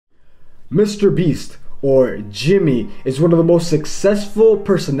Mr. Beast, or Jimmy, is one of the most successful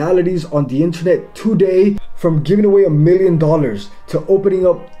personalities on the internet today. From giving away $1 million to opening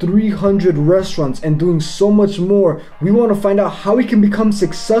up 300 restaurants and doing so much more, we want to find out how he can become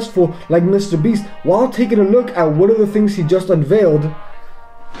successful like Mr. Beast while taking a look at one of the things he just unveiled.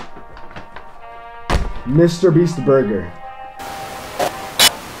 MrBeast Burger.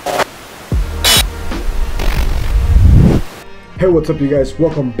 Hey, what's up you guys?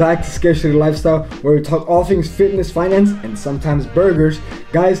 Welcome back to Scarcity Lifestyle, where we talk all things fitness, finance, and sometimes burgers.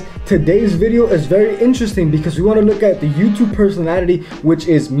 Guys, today's video is very interesting because we want to look at the YouTube personality, which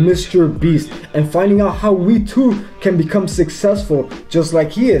is Mr. Beast, and finding out how we too can become successful just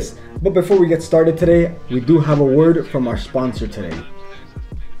like he is. But before we get started today, we do have a word from our sponsor today.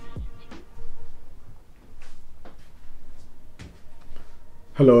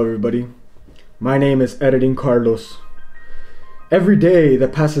 Hello everybody, my name is Editing Carlos. Every day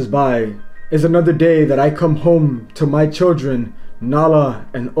that passes by is another day that I come home to my children, Nala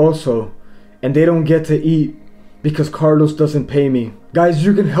and Oso, and they don't get to eat because Carlos doesn't pay me. Guys,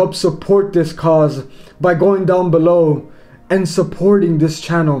 you can help support this cause by going down below and supporting this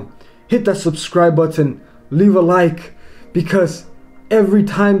channel. Hit that subscribe button, leave a like, because every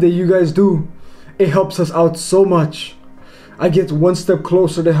time that you guys do, it helps us out so much. I get one step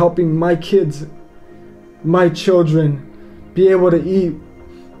closer to helping my kids, my children, be able to eat.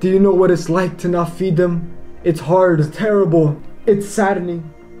 Do you know what it's like to not feed them? It's hard, it's terrible, it's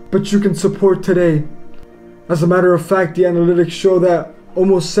saddening, but you can support today. As a matter of fact, the analytics show that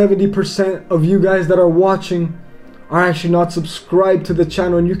almost 70% of you guys that are watching are actually not subscribed to the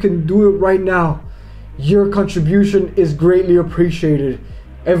channel, and you can do it right now. Your contribution is greatly appreciated.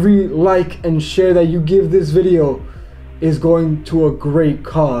 Every like and share that you give this video is going to a great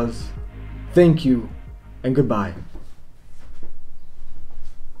cause. Thank you and goodbye.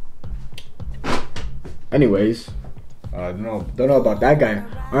 Anyways, don't know about that guy.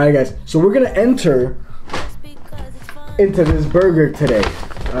 Alright guys, so we're gonna enter into this burger today.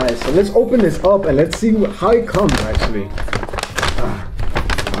 Alright, so let's open this up and let's see how it comes actually.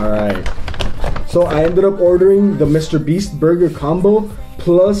 Alright, so I ended up ordering the MrBeast Burger combo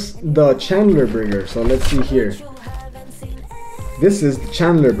plus the Chandler Burger. So let's see here. This is the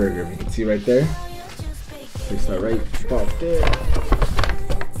Chandler Burger, you can see right there. Place that right about there.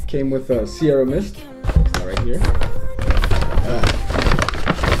 Came with a Sierra Mist. Right here.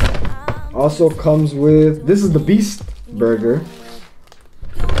 Also comes with, this is the Beast Burger,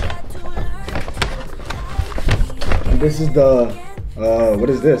 and this is the what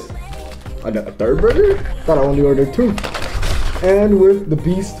is this, a third burger? Thought I only ordered two. And with the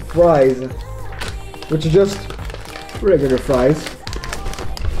Beast fries, which are just regular fries,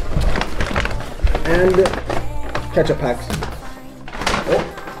 and ketchup packs. Oh,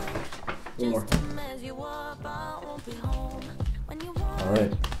 one more.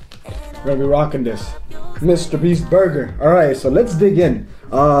 Alright, we're gonna be rocking this MrBeast Burger. Alright, so let's dig in.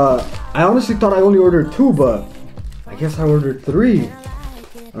 I honestly thought I only ordered two, but I guess I ordered three.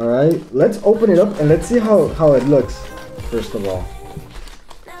 Alright, let's open it up and let's see how it looks, first of all.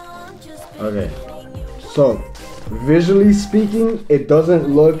 Okay, so visually speaking, it doesn't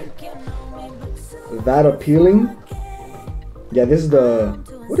look that appealing. Yeah, this is the,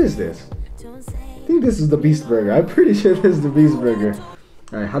 what is this? I think this is the Beast Burger. I'm pretty sure this is the Beast Burger.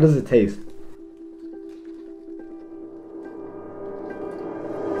 Alright, how does it taste?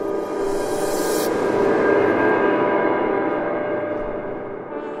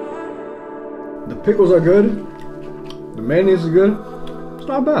 The pickles are good. The mayonnaise is good. It's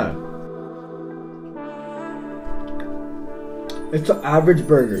not bad. It's an average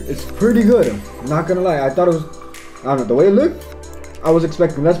burger. It's pretty good. I'm not gonna lie. I thought it was, I don't know, the way it looked, I was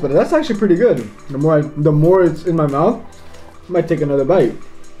expecting less, but that's actually pretty good. The more it's in my mouth, I might take another bite.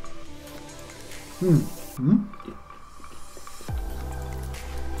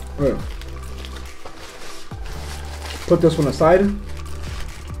 Right. Put this one aside.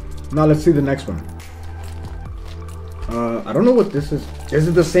 Now let's see the next one. I don't know what this is. Is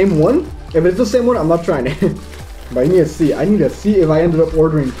it the same one? If it's the same one, I'm not trying it. But I need to see. I need to see if I ended up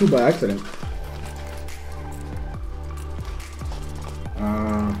ordering two by accident.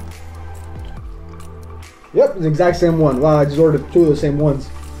 Yep, it's the exact same one. Wow, I just ordered two of the same ones.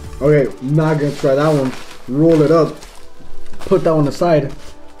 Okay, not gonna try that one. Roll it up. Put that one aside.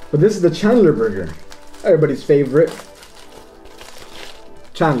 But this is the Chandler Burger. Everybody's favorite.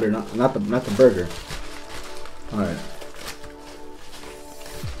 Chandler, not the burger. Alright.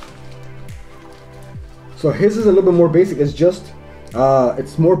 So his is a little bit more basic. It's just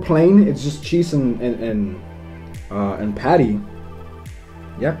it's more plain. It's just cheese and patty.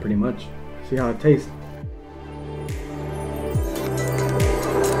 Yeah, pretty much. See how it tastes.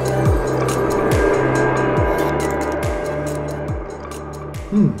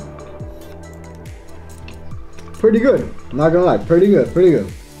 Pretty good. Not gonna lie, pretty good, pretty good.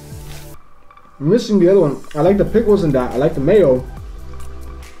 I'm missing the other one. I like the pickles in that. I like the mayo.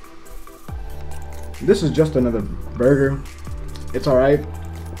 This is just another burger. It's alright.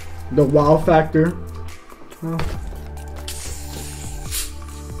 The wow factor.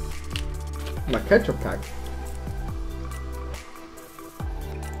 My ketchup pack.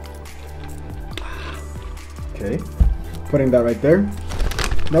 Okay. Putting that right there.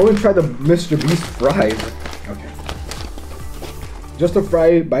 Now we're gonna try the MrBeast fries. Okay. Just a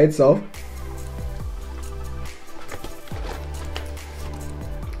fry by itself.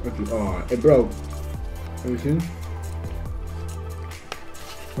 Okay. Oh, it broke. Let me see.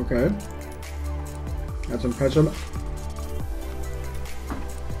 Okay. Add some ketchup.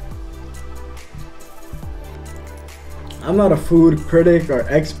 I'm not a food critic or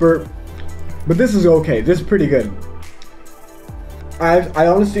expert, but this is okay. This is pretty good. I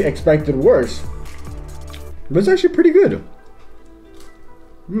honestly expected worse, but it's actually pretty good.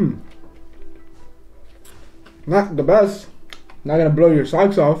 Not the best. Not gonna blow your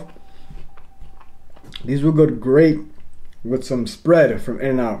socks off. These will go great with some spread from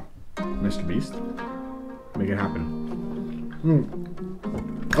In-N-Out. MrBeast, make it happen.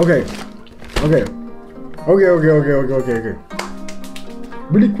 Okay.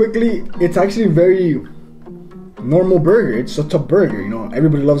 Really quickly, it's actually very normal burger. It's just a burger, you know.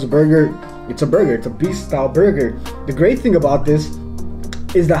 Everybody loves a burger. It's a burger. It's a beast style burger. The great thing about this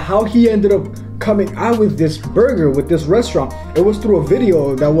is that how he ended up coming out with this burger, with this restaurant, it was through a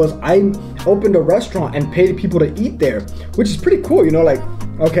video that was, I opened a restaurant and paid people to eat there, which is pretty cool, you know, like,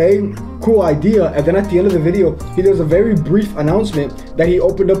 okay, cool idea. And then at the end of the video, he does a very brief announcement that he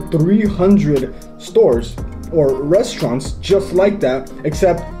opened up 300 stores or restaurants just like that,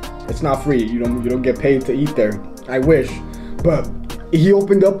 except it's not free. You don't get paid to eat there. I wish. But he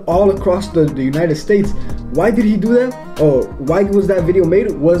opened up all across the United States. Why did he do that? Oh, why was that video made?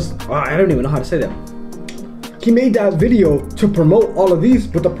 I don't even know how to say that. He made that video to promote all of these,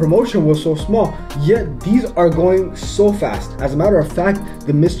 but the promotion was so small, yet these are going so fast. As a matter of fact,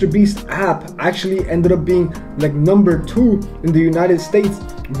 the MrBeast app actually ended up being like #2 in the United States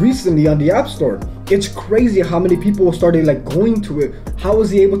recently on the App Store. It's crazy how many people started like going to it. How was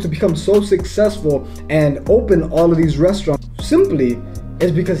he able to become so successful and open all of these restaurants? Simply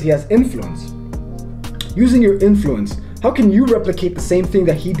is because he has influence. Using your influence. How can you replicate the same thing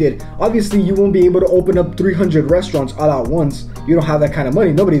that he did? Obviously, you won't be able to open up 300 restaurants all at once. You don't have that kind of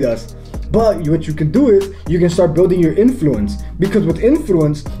money. Nobody does. But what you can do is you can start building your influence, because with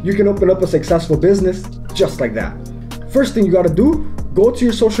influence, you can open up a successful business just like that. First thing you got to do, go to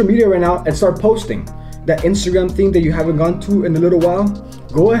your social media right now and start posting. That Instagram thing that you haven't gone to in a little while,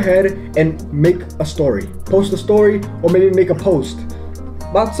 go ahead and make a story. Post a story, or maybe make a post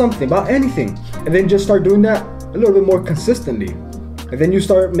about something, about anything. And then just start doing that a little bit more consistently. And then you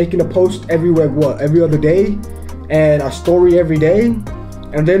start making a post every other day, and a story every day.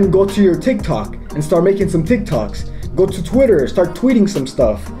 And then go to your TikTok and start making some TikToks. Go to Twitter, start tweeting some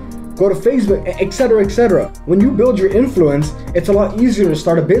stuff. Go to Facebook, etc., etc. When you build your influence, it's a lot easier to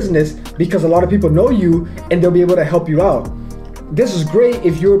start a business because a lot of people know you and they'll be able to help you out. This is great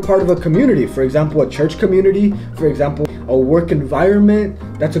if you're part of a community, for example, a church community, for example, a work environment.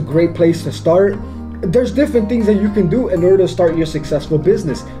 That's a great place to start. There's different things that you can do in order to start your successful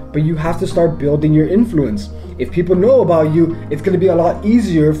business, but you have to start building your influence. If people know about you, it's going to be a lot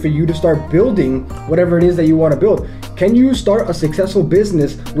easier for you to start building whatever it is that you want to build. Can you start a successful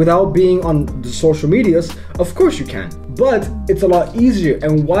business without being on the social medias? Of course you can, but it's a lot easier.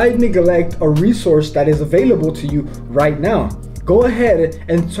 And why neglect a resource that is available to you right now? Go ahead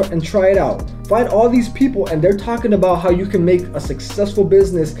and try it out. Find all these people and they're talking about how you can make a successful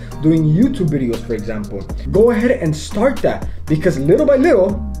business doing YouTube videos, for example. Go ahead and start that, because little by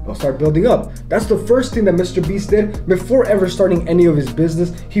little, it'll start building up. That's the first thing that MrBeast did before ever starting any of his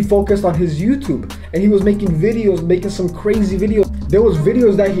business. He focused on his YouTube and he was making videos, making some crazy videos. There was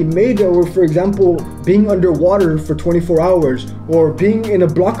videos that he made that were, for example, being underwater for 24 hours, or being in a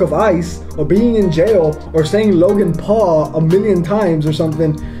block of ice, or being in jail, or saying Logan Paul 1,000,000 times or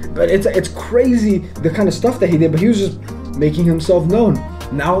something. But it's crazy the kind of stuff that he did, but he was just making himself known.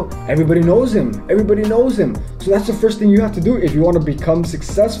 Now everybody knows him. Everybody knows him. So that's the first thing you have to do if you want to become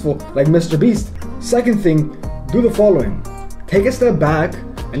successful like MrBeast. Second thing, do the following. Take a step back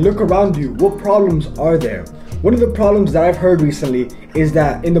and look around you. What problems are there? One of the problems that I've heard recently is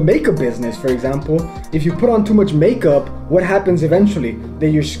that in the makeup business, for example, if you put on too much makeup what happens eventually?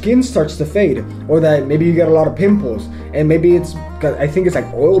 That your skin starts to fade, or that maybe you get a lot of pimples, and maybe it's, I think it's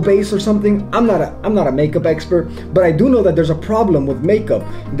like oil based or something. I'm not a makeup expert, but I do know that there's a problem with makeup,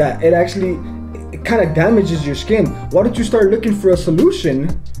 that it actually kind of damages your skin. Why don't you start looking for a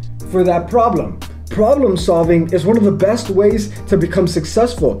solution for that problem? Problem solving is one of the best ways to become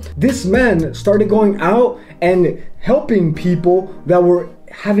successful. This man started going out and helping people that were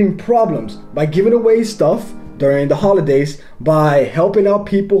having problems by giving away stuff during the holidays, by helping out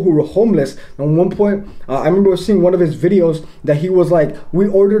people who were homeless. At one point, I remember seeing one of his videos that he was like, we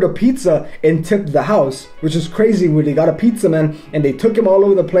ordered a pizza and tipped the house, which is crazy. When they got a pizza man and they took him all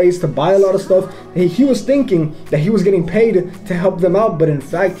over the place to buy a lot of stuff. He was thinking that he was getting paid to help them out, but in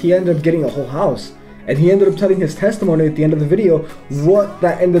fact, he ended up getting a whole house. And he ended up telling his testimony at the end of the video what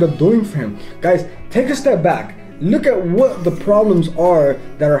that ended up doing for him. Guys, take a step back. Look at what the problems are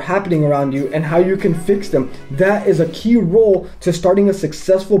that are happening around you and how you can fix them. That is a key role to starting a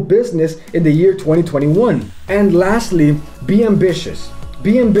successful business in the year 2021. And lastly, be ambitious.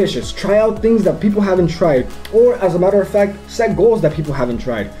 Be ambitious. Try out things that people haven't tried. Or as a matter of fact, set goals that people haven't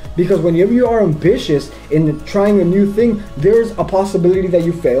tried. Because whenever you are ambitious in trying a new thing, there's a possibility that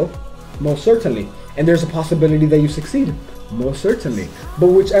you fail, most certainly. And there's a possibility that you succeed, most certainly. But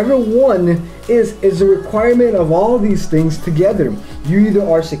whichever one is a requirement of all these things together. You either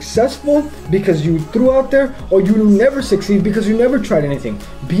are successful because you threw out there, or you never succeed because you never tried anything.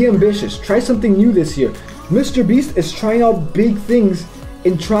 Be ambitious. Try something new this year. MrBeast is trying out big things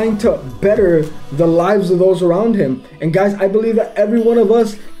in trying to better the lives of those around him. And guys, I believe that every one of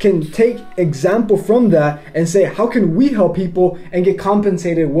us can take example from that and say, how can we help people and get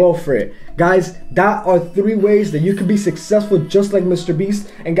compensated well for it? Guys, that are 3 ways that you can be successful just like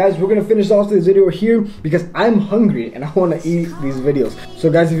MrBeast. And guys, we're gonna finish off this video here because I'm hungry and I wanna eat these videos. So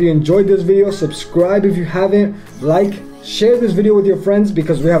guys, if you enjoyed this video, subscribe if you haven't, like, share this video with your friends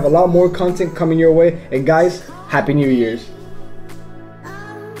because we have a lot more content coming your way. And guys, Happy New Year's.